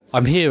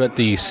I'm here at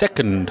the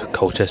second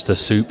Colchester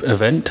Soup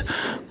event,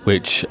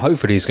 which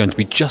hopefully is going to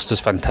be just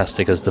as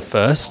fantastic as the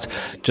first.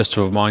 Just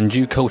to remind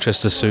you,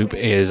 Colchester Soup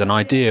is an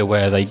idea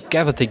where they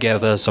gather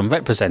together some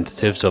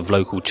representatives of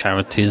local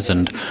charities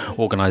and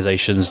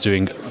organisations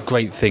doing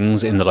great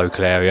things in the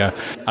local area,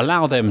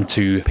 allow them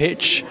to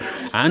pitch,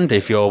 and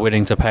if you're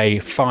willing to pay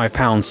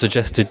 £5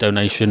 suggested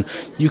donation,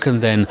 you can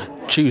then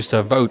choose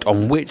to vote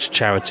on which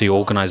charity or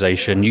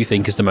organisation you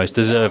think is the most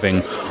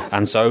deserving.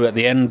 And so at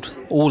the end,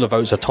 all the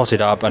votes are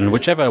totted up, and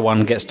whichever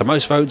one gets the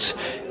most votes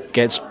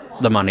gets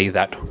the money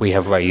that we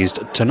have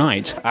raised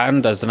tonight.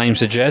 And as the name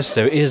suggests,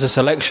 there is a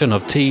selection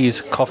of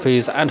teas,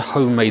 coffees and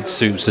homemade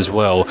soups as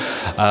well.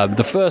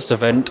 The first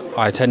event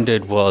I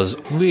attended was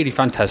really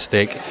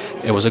fantastic.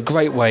 It was a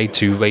great way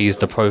to raise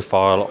the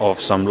profile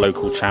of some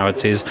local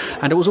charities,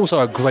 and it was also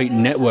a great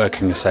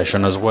networking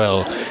session as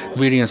well.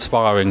 Really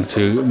inspiring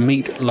to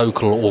meet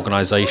local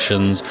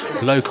organisations,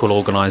 local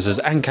organisers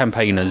and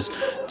campaigners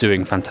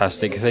doing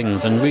fantastic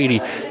things, and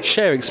really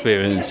share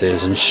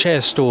experiences and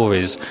share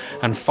stories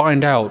and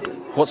find out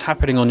what's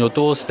happening on your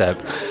doorstep.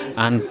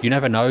 And you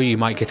never know, you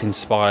might get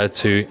inspired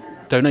to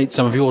donate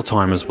some of your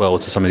time as well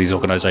to some of these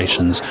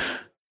organisations.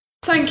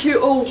 Thank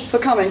you all for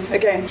coming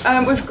again.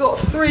 We've got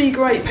three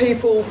great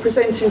people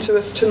presenting to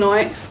us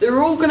tonight.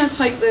 They're all going to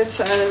take their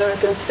turn and they're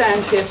going to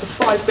stand here for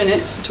 5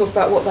 minutes and talk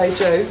about what they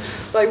do.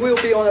 They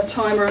will be on a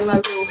timer and they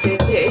will hear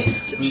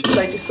this should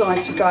they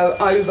decide to go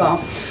over.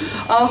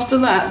 After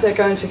that, they're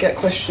going to get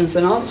questions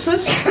and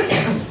answers.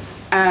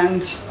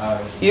 And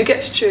you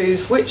get to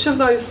choose which of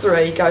those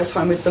three goes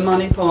home with the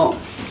money pot.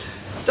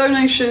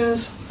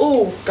 Donations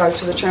all go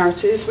to the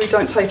charities. We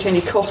don't take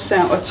any costs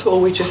out at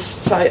all. We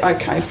just say,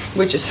 okay,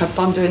 we just have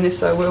fun doing this,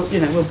 so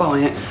we'll buy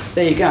it.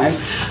 There you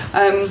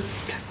go.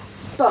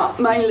 But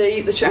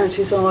mainly the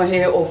charities are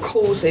here, or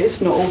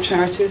causes, not all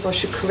charities, I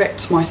should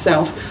correct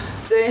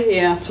myself. They're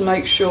here to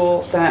make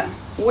sure that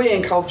we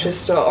in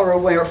Colchester are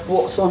aware of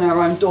what's on our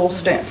own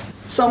doorstep.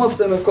 Some of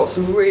them have got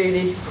some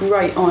really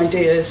great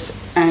ideas,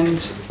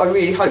 and I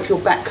really hope you'll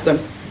back them.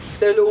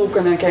 They're all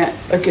going to get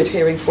a good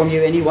hearing from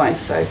you anyway.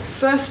 So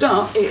first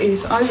up, it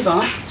is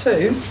over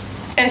to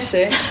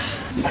Essex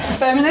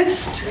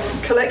Feminist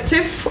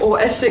Collective, or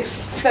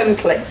Essex Fem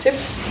Collective.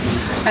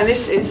 And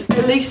this is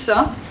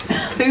Elisa,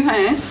 who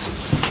has...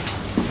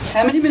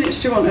 How many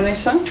minutes do you want,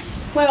 Elisa?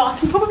 Well, I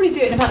can probably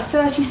do it in about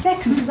 30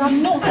 seconds because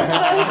I'm not the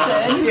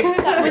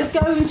person that was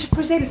going to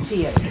present to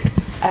you.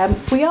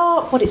 We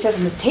are, what it says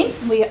on the tin,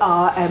 we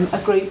are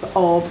a group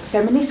of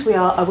feminists. We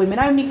are a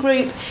women-only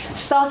group,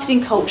 started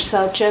in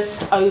Colchester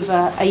just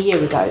over a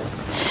year ago.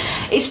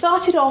 It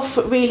started off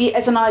really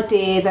as an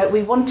idea that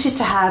we wanted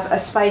to have a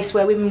space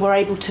where women were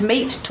able to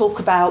meet, talk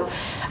about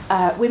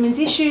women's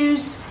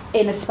issues,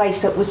 in a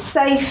space that was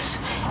safe,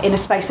 in a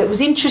space that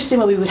was interesting,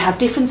 where we would have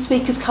different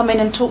speakers come in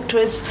and talk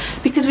to us,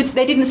 because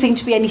there didn't seem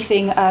to be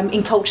anything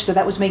in Colchester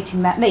that was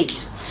meeting that need.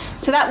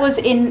 So that was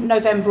in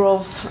November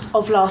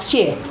of last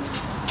year.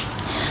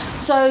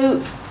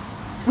 So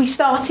we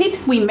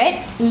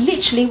met,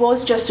 literally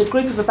was just a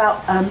group of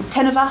about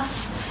 10 of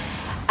us,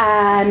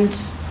 and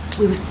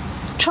we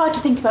tried to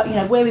think about,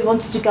 where we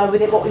wanted to go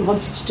with it, what we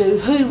wanted to do,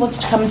 who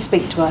wanted to come and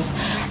speak to us.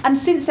 And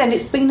since then,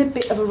 it's been a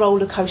bit of a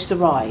roller coaster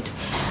ride.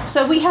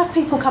 So we have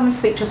people come and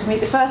speak to us. We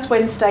meet the first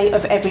Wednesday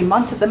of every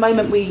month. At the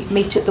moment, we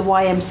meet at the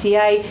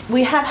YMCA.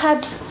 We have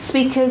had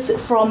speakers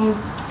from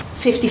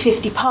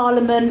 50/50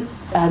 Parliament,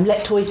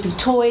 Let Toys Be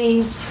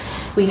Toys.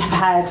 We have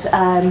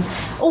had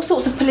all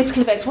sorts of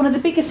political events. One of the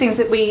biggest things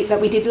that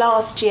we did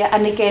last year,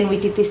 and again we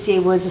did this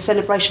year, was a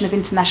celebration of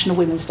International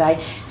Women's Day.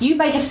 You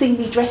may have seen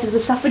me dressed as a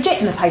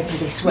suffragette in the paper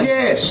this week.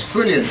 Yes,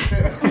 brilliant.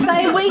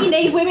 So we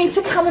need women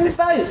to come and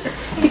vote,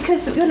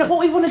 because what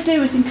we want to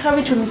do is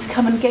encourage women to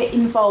come and get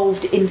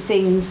involved in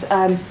things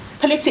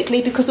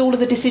politically, because all of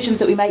the decisions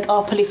that we make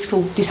are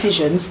political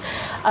decisions.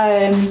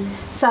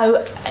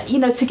 So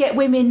to get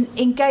women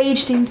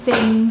engaged in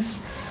things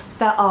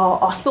that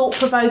are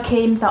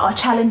thought-provoking, that are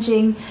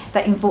challenging,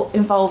 that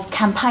involve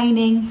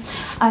campaigning.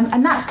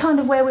 And that's kind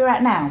of where we're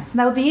at now.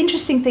 Now, the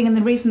interesting thing, and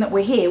the reason that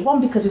we're here, one,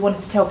 because we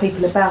wanted to tell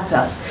people about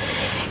us,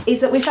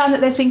 is that we found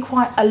that there's been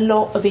quite a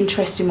lot of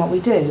interest in what we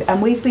do.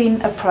 And we've been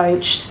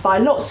approached by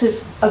lots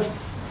of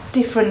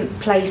different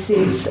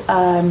places,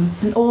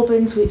 St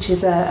Albans, which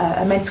is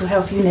a mental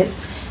health unit,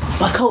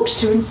 by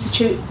Colchester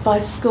Institute, by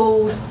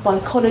schools, by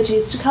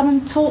colleges, to come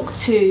and talk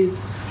to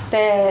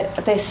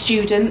their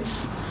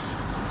students,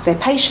 their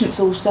patients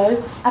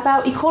also,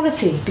 about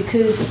equality,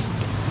 because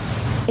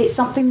it's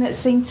something that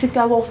seemed to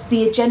go off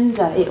the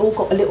agenda. It all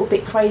got a little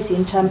bit crazy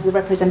in terms of the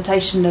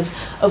representation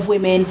of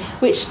women,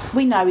 which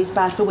we know is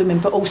bad for women,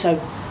 but also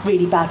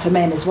really bad for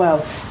men as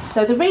well.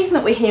 So the reason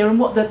that we're here, and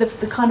what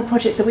the kind of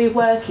projects that we're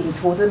working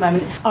towards at the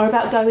moment, are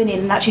about going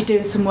in and actually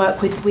doing some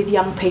work with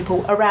young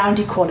people around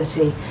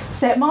equality.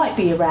 So it might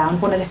be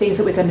around, one of the things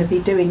that we're going to be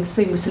doing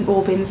soon with St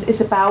Albans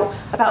is about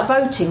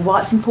voting,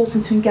 why it's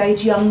important to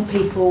engage young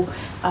people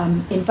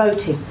in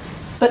voting.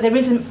 But there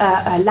isn't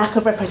a lack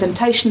of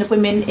representation of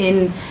women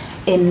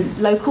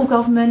in local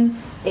government,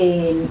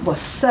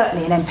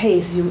 certainly in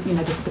MPs,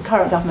 the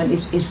current government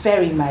is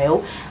very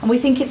male, and we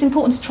think it's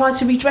important to try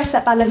to redress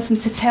that balance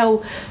and to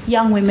tell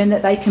young women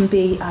that they can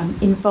be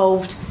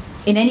involved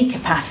in any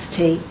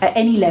capacity, at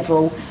any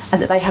level,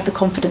 and that they have the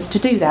confidence to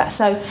do that.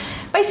 So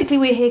basically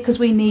we're here because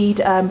we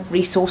need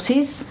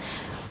resources.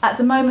 At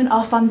the moment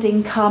our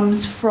funding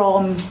comes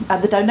from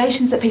the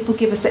donations that people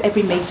give us at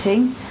every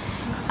meeting,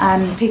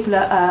 and people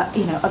are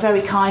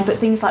very kind, but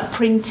things like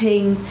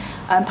printing,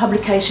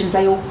 publications,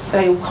 they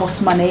all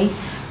cost money.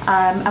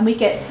 And we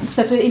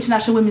so for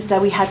International Women's Day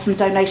we had some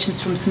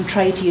donations from some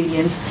trade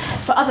unions,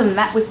 but other than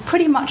that we're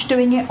pretty much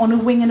doing it on a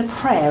wing and a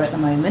prayer at the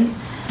moment.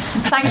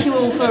 Thank you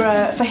all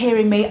for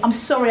hearing me. I'm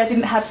sorry I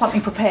didn't have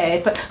something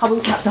prepared, but I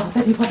will tap dance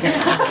anyway.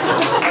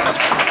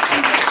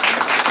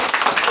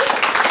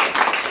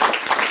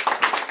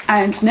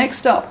 And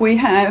next up we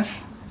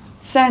have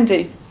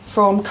Sandy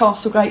from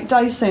Castlegate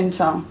Day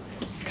Centre.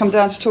 Come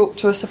down to talk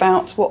to us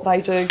about what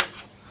they do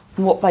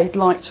and what they'd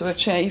like to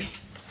achieve.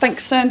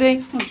 Thanks,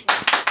 Sandy.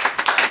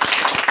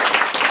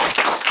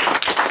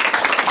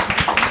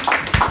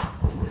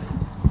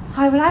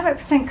 Hi, well, I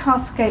represent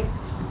Castlegate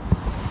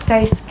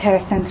Day Care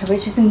Centre,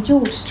 which is in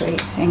George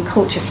Street in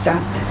Colchester.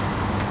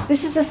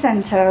 This is a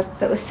centre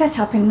that was set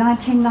up in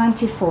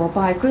 1994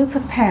 by a group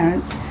of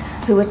parents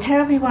who were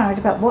terribly worried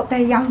about what their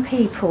young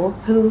people,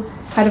 who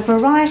had a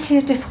variety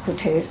of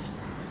difficulties,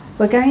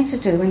 were going to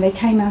do when they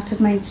came out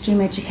of mainstream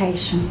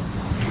education.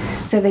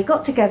 So they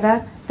got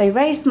together, they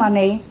raised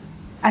money,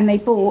 and they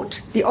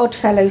bought the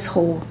Oddfellows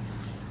Hall.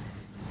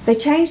 They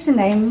changed the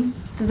name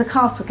to the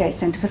Castlegate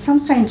Centre for some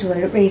strange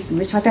reason,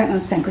 which I don't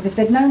understand, because if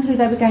they'd known who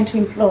they were going to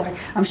employ,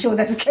 I'm sure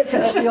they'd have kept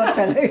it at the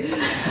Oddfellows.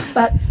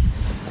 But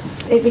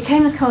it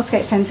became the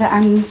Castlegate Centre,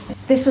 and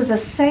this was a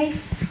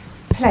safe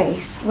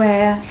place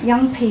where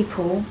young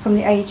people from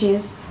the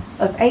ages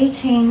of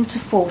 18 to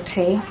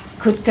 40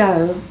 could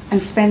go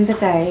and spend the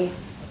day.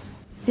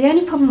 The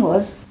only problem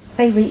was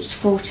they reached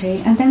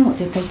 40, and then what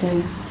did they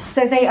do?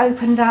 So they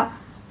opened up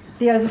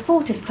the Over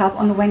 40s Club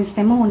on a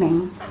Wednesday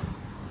morning.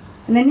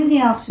 And then in the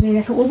afternoon,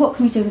 they thought, well, what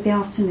can we do with the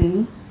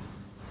afternoon?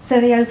 So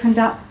they opened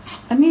up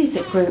a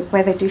music group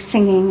where they do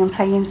singing and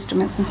play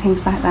instruments and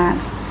things like that.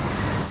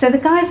 So the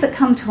guys that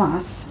come to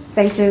us,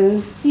 they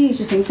do the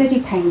usual things. They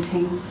do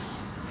painting,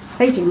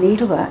 they do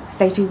needlework,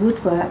 they do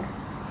woodwork,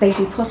 they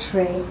do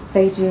pottery,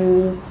 they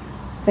do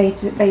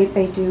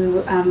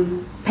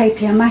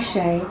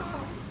papier-mâché.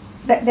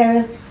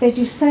 They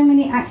do so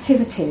many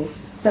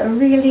activities that are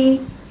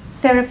really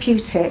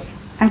therapeutic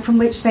and from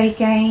which they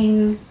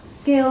gain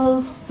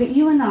skills that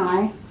you and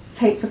I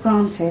take for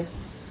granted,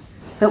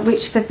 but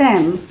which for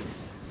them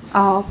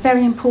are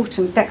very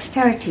important: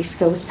 dexterity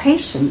skills,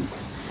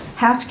 patience,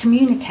 how to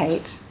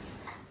communicate.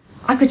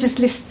 I could just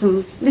list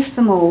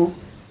them all.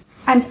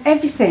 And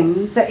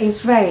everything that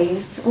is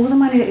raised, all the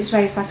money that is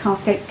raised by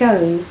Castlegate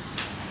goes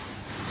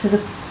to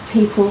the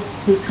people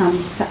who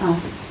come to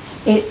us.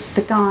 It's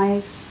the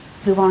guys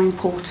who are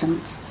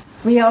important.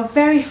 We are a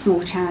very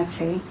small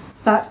charity,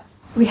 but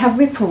we have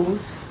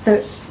ripples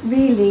that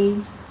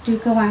really do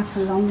go out a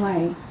long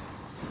way.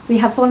 We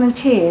have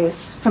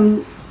volunteers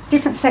from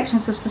different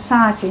sections of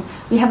society.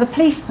 We have a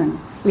policeman,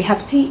 we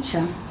have a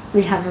teacher,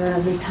 we have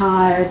a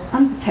retired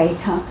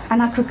undertaker,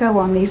 and I could go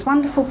on. These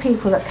wonderful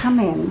people that come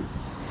in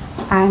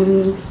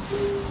and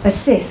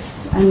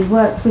assist and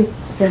work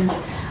with them.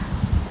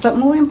 But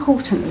more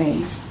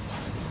importantly,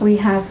 we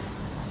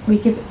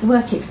give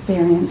work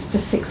experience to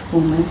sixth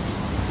formers,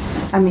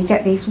 and we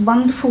get these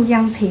wonderful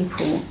young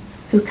people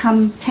who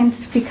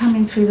tentatively come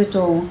in through the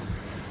door.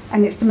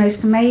 And it's the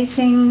most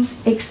amazing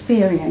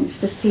experience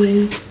to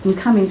see them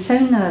come in so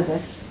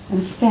nervous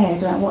and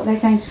scared about what they're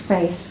going to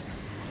face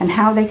and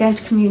how they're going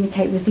to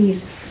communicate with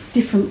these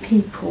different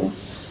people.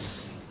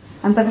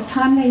 And by the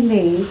time they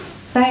leave,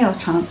 they are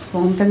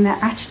transformed, and their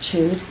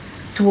attitude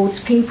towards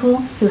people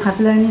who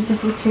have learning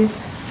difficulties,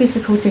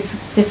 physical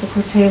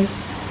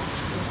difficulties,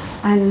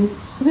 and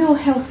real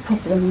health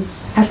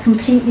problems has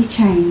completely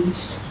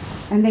changed.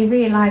 And they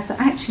realise that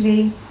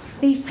actually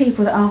these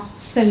people that are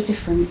so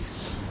different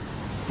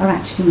are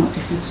actually not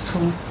different at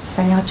all.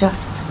 They are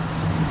just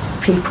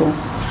people.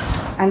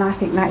 And I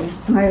think that is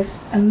the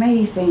most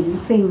amazing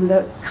thing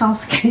that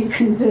Castlegate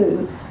can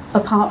do,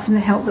 apart from the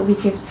help that we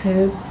give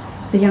to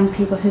the young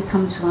people who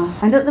come to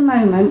us. And at the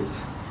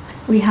moment,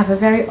 we have a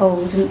very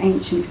old and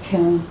ancient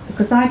kiln,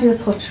 because I do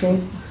the pottery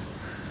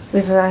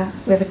with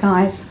the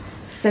guys.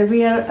 So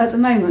we are, at the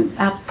moment,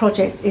 our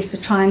project is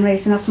to try and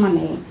raise enough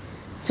money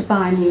to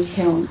buy a new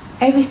kiln.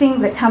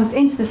 Everything that comes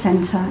into the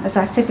centre, as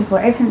I said before,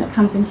 everything that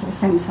comes into the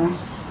centre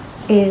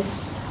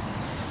is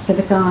for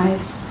the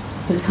guys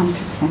who come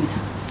to the centre.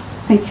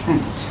 Thank you very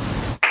much.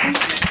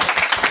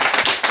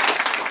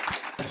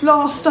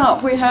 Last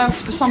up, we have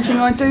something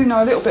I do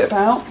know a little bit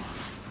about.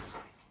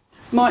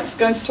 Mike's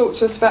going to talk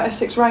to us about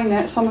Essex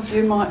Raynet. Some of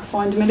you might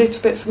find him a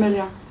little bit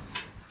familiar.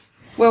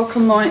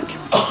 Welcome, Mike.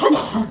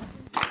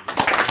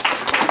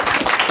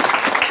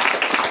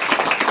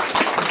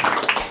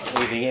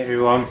 Good evening,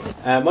 everyone.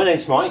 My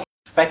name's Mike.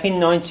 Back in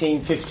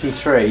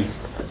 1953,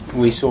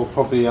 we saw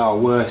probably our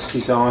worst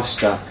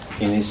disaster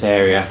in this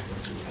area.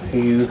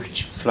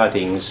 Huge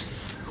floodings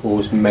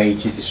caused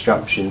major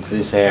disruption to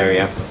this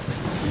area.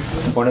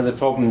 One of the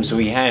problems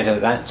we had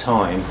at that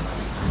time,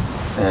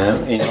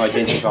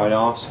 identified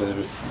after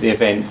the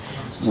event,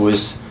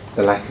 was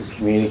the lack of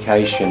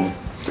communication,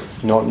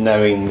 not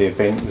knowing the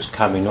event was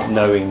coming, not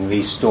knowing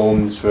these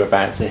storms were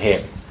about to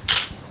hit.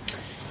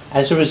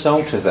 As a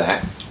result of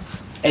that,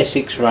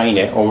 Essex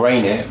Raynet, or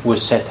Raynet,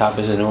 was set up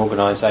as an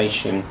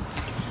organisation,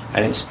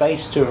 and it's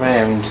based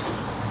around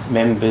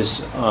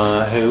members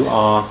who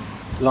are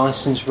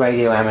licensed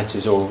radio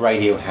amateurs, or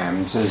radio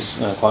hams, as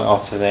quite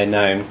often they're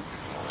known.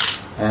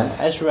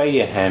 As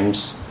radio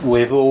hams,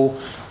 we've all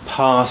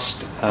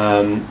passed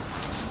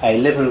a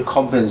level of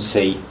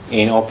competency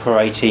in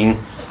operating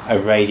a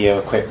radio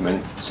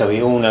equipment, so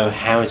we all know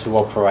how to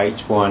operate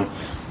one,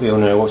 we all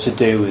know what to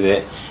do with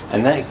it,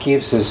 and that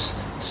gives us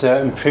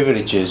certain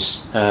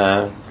privileges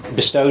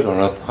bestowed on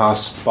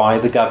us by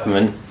the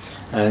government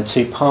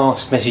to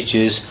pass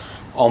messages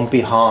on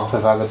behalf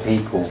of other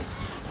people.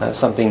 That's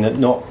something that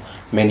not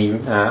many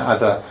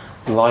other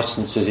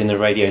licenses in the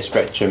radio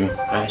spectrum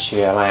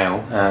actually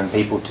allow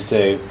people to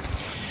do.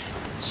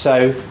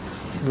 So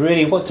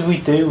really, what do we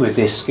do with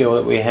this skill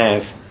that we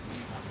have?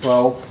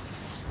 Well,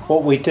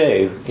 what we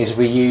do is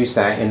we use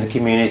that in the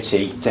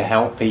community to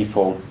help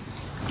people.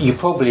 You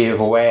probably are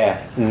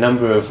aware a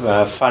number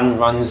of fun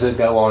runs that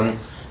go on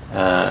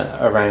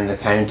around the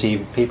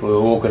county. People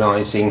are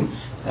organising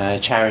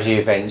charity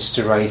events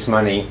to raise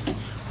money,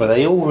 but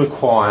they all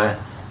require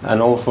an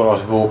awful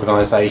lot of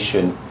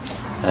organisation,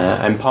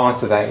 and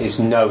part of that is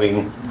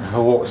knowing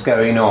what's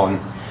going on.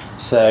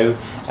 So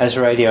as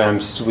radio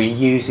amateurs, we're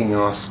using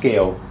our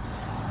skill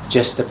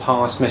just to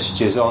pass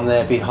messages on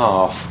their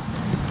behalf,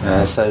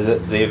 so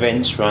that the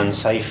events run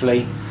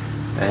safely,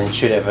 and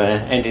should ever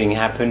anything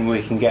happen,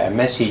 we can get a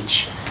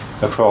message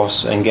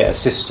across and get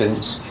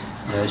assistance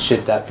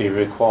should that be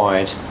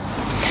required.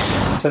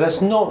 So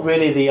that's not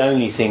really the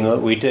only thing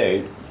that we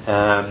do.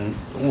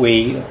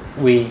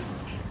 We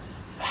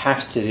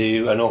have to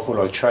do an awful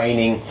lot of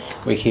training.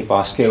 We keep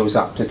our skills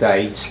up to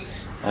date.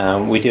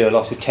 We do a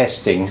lot of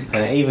testing.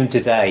 Even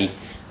today,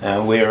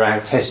 we're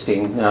out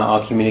testing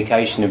our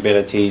communication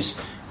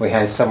abilities. We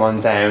had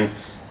someone down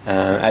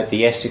at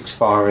the Essex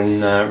Fire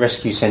and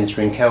Rescue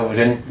Centre in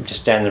Kelvedon,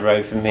 just down the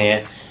road from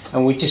here,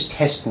 and we're just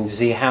testing to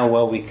see how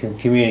well we can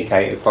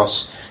communicate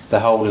across the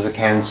whole of the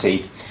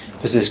county,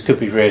 because this could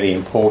be really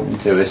important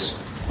to us.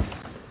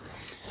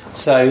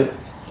 So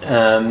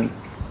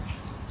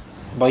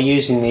by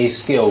using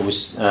these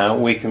skills,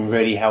 we can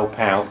really help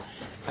out,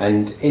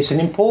 and it's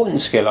an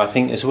important skill, I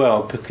think, as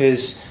well,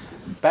 because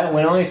back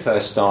when I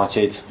first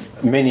started,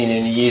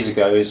 many years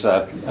ago, as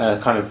a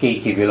kind of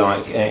geek, if you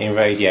like, in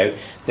radio,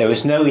 there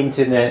was no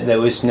internet, there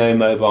was no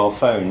mobile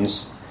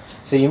phones.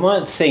 So you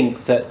might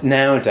think that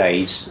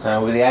nowadays,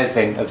 with the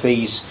advent of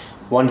these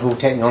wonderful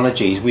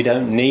technologies, we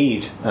don't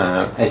need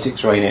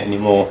Essex Raynet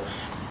anymore.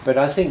 But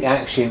I think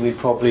actually we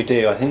probably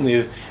do. I think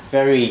we're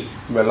very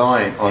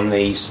reliant on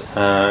these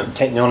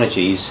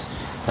technologies,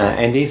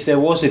 and if there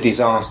was a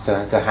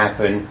disaster to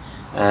happen,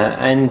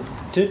 and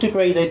to a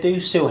degree they do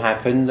still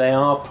happen, there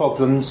are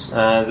problems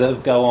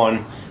that go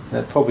on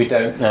that probably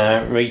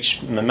don't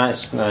reach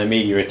mass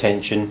media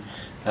attention,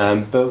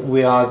 but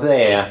we are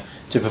there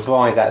to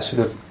provide that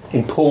sort of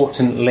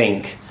important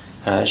link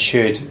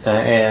should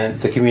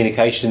the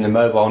communication, the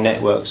mobile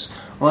networks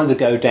either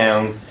go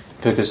down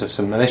because of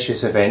some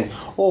malicious event,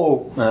 or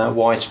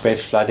widespread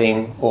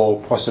flooding,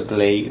 or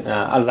possibly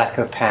a lack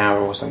of power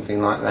or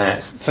something like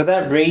that. For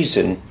that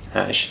reason,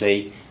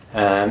 actually,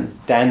 down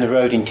the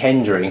road in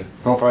Kendring,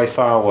 not very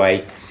far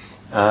away,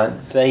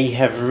 they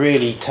have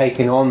really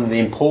taken on the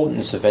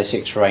importance of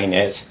Essex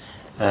Raynet,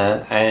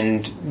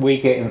 and we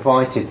get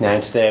invited now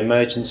to their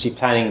emergency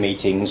planning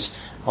meetings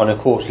on a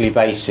quarterly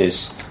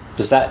basis,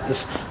 because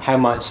that's how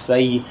much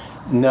they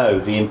know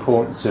the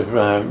importance of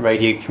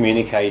radio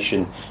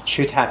communication.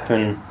 Should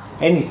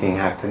anything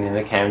happen in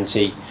the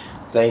county,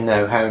 they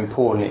know how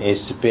important it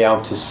is to be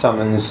able to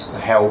summons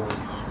help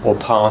or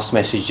pass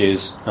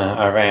messages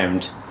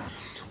around.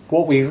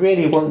 What we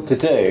really want to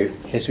do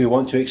is we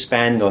want to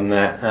expand on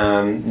that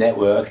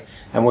network,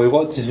 and what we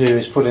want to do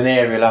is put an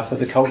aerial up at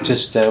the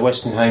Colchester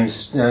Western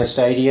Homes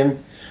Stadium,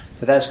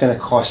 but that's going to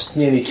cost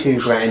nearly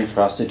 $2,000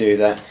 for us to do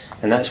that,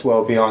 and that's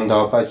well beyond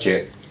our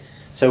budget.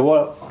 So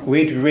what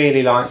we'd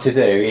really like to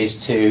do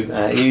is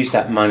to use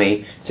that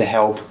money to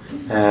help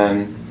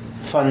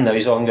fund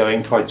those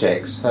ongoing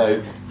projects.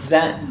 So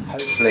that,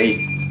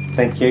 hopefully,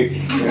 thank you,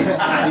 is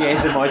the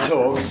end of my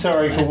talk.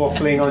 Sorry for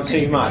waffling on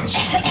too much.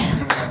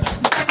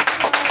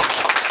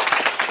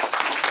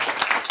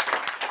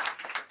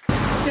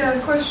 Yeah,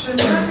 question.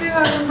 Have you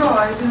had a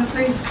ride in a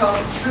police car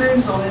with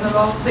balloons on in the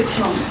last 6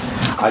 months?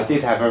 I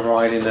did have a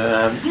ride in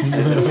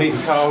the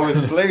police car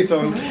with balloons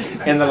on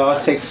in the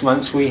last 6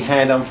 months. We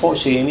had,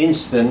 unfortunately, an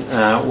incident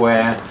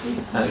where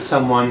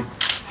someone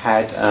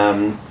had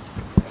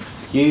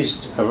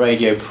used a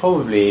radio,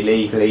 probably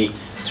illegally,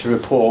 to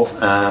report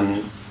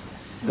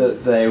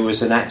that there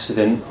was an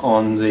accident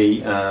on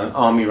the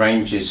Army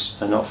Ranges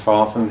not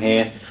far from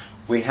here,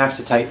 we have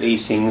to take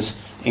these things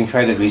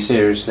incredibly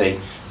seriously.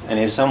 And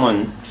if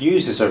someone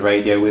uses a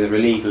radio, whether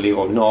illegally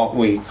or not,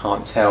 we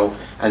can't tell,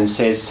 and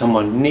says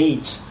someone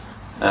needs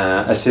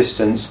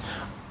assistance,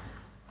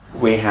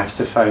 we have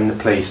to phone the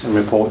police and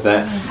report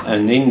that.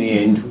 And in the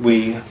end,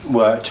 we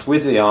worked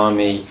with the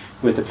army,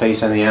 with the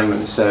police and the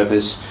ambulance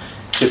service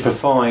to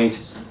provide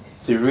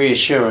the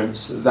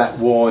reassurance that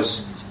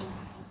was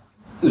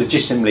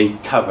legitimately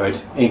covered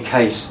in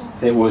case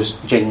it was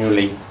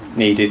genuinely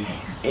needed.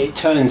 It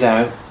turns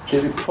out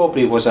that it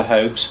probably was a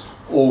hoax,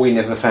 or we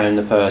never found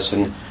the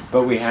person,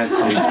 but we had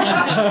to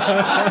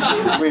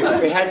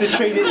we had to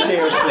treat it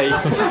seriously.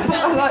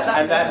 I like that.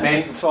 And that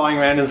meant flying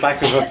around in the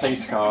back of a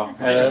police car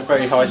at a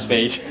very high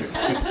speed.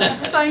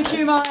 Thank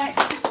you, Mike.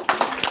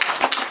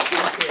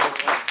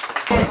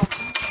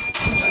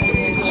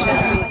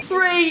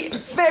 Three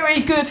very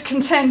good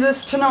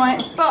contenders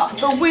tonight, but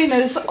the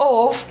winners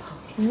of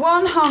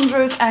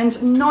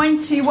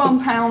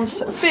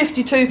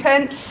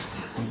 £191.52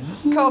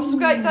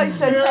 Castlegate Day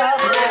Centre.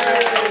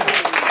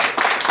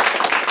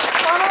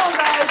 Come on,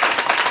 lads.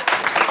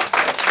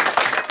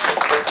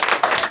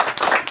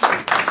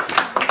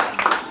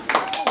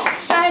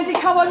 Sandy,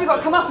 come on, you've got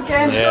to come up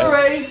again,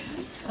 sorry.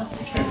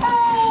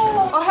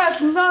 I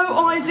have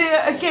no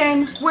idea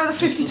again where the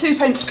 52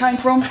 pence came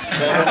from. But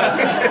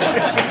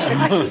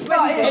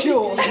it's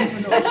yours.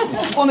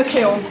 On a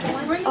kiln.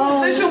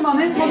 There's your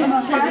money on the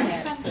money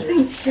bag.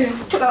 Thank you.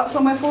 Put that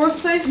somewhere for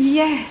us, please.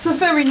 Yes. It's a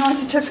very nice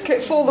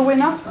certificate for the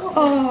winner.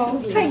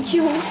 Oh, thank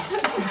you all.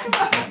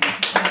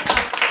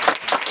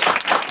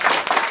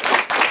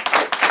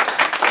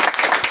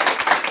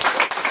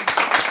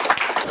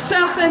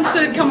 Southend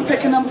Soup, come and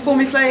pick a number for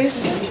me,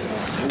 please.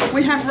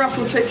 We have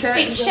raffle tickets.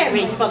 It's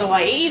Sherry, by the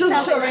way. It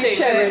is Sorry,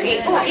 Sherry.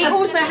 It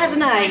also has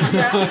an A.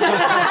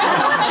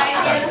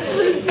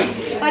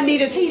 I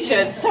need a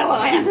t-shirt, so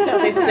I am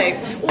Southend Soup.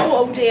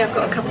 Oh dear, I've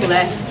got a couple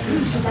there.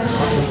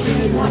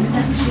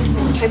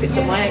 Hope it's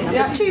on my own.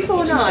 Yep.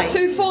 249.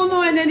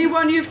 249,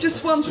 anyone? You've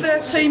just won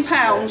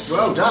 £13.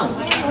 Well done.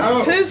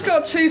 Who's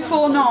got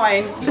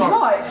 249? It's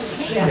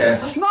Mike's. Yeah.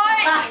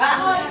 Mike!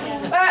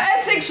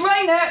 Essex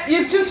Raynet,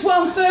 you've just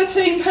won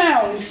 £13.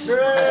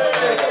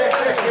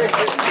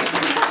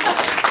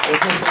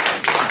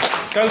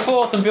 Go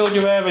forth and build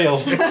your aerial.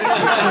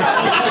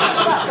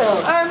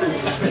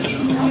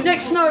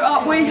 Next note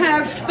up, we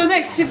have the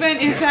next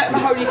event is at the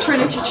Holy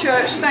Trinity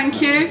Church,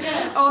 thank you,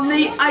 on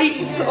the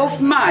 8th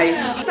of May.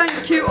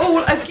 Thank you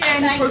all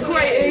again for a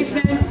great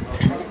evening.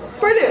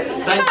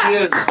 Brilliant. Thank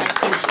you.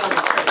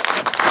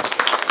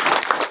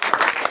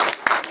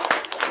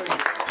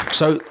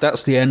 So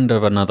that's the end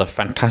of another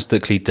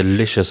fantastically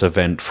delicious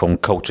event from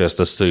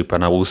Colchester Soup,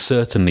 and I will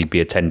certainly be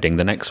attending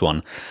the next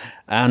one.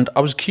 And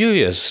I was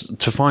curious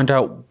to find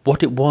out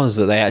what it was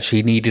that they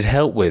actually needed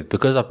help with,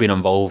 because I've been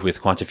involved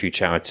with quite a few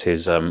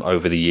charities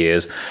over the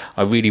years.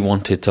 I really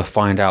wanted to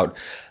find out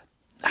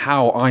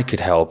how I could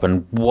help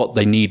and what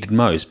they needed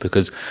most,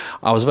 because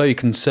I was very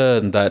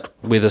concerned that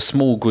with a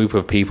small group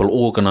of people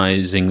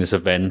organising this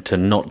event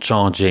and not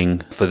charging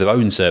for their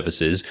own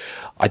services,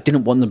 I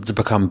didn't want them to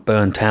become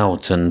burnt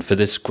out and for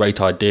this great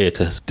idea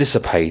to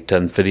dissipate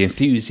and for the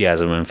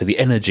enthusiasm and for the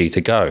energy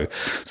to go.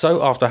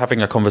 So after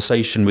having a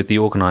conversation with the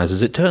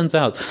organisers, it turns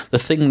out the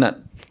thing that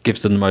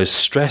gives them the most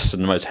stress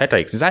and the most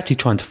headaches is actually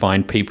trying to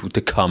find people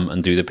to come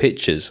and do the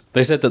pitches.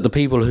 They said that the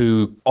people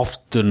who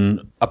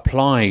often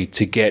apply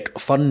to get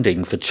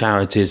funding for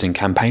charities and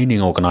campaigning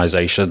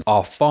organisations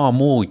are far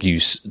more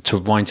used to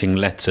writing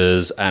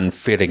letters and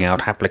filling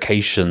out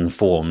application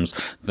forms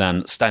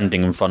than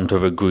standing in front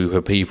of a group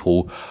of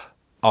people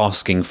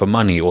asking for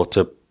money or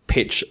to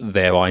pitch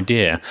their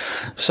idea.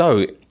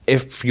 So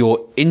if you're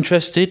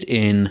interested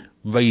in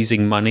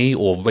raising money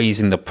or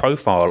raising the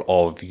profile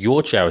of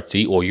your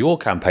charity or your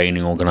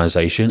campaigning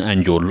organisation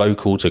and you're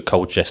local to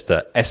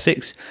Colchester,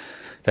 Essex,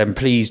 then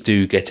please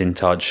do get in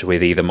touch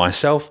with either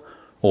myself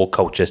or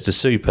Colchester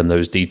Soup, and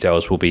those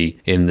details will be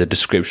in the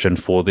description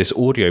for this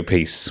audio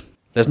piece.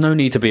 There's no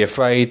need to be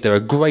afraid. They're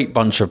a great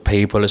bunch of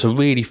people. It's a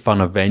really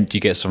fun event. You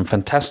get some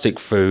fantastic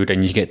food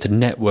and you get to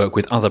network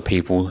with other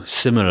people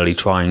similarly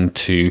trying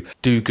to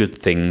do good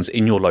things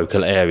in your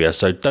local area.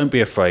 So don't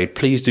be afraid.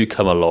 Please do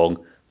come along.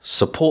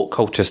 Support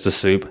Colchester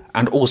Soup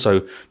and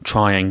also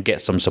try and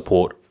get some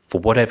support for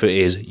whatever it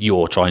is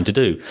you're trying to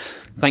do.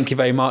 Thank you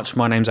very much.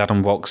 My name's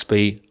Adam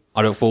Roxby.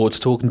 I look forward to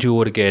talking to you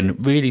all again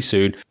really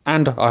soon,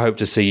 and I hope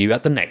to see you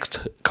at the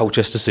next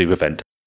Colchester Soup event.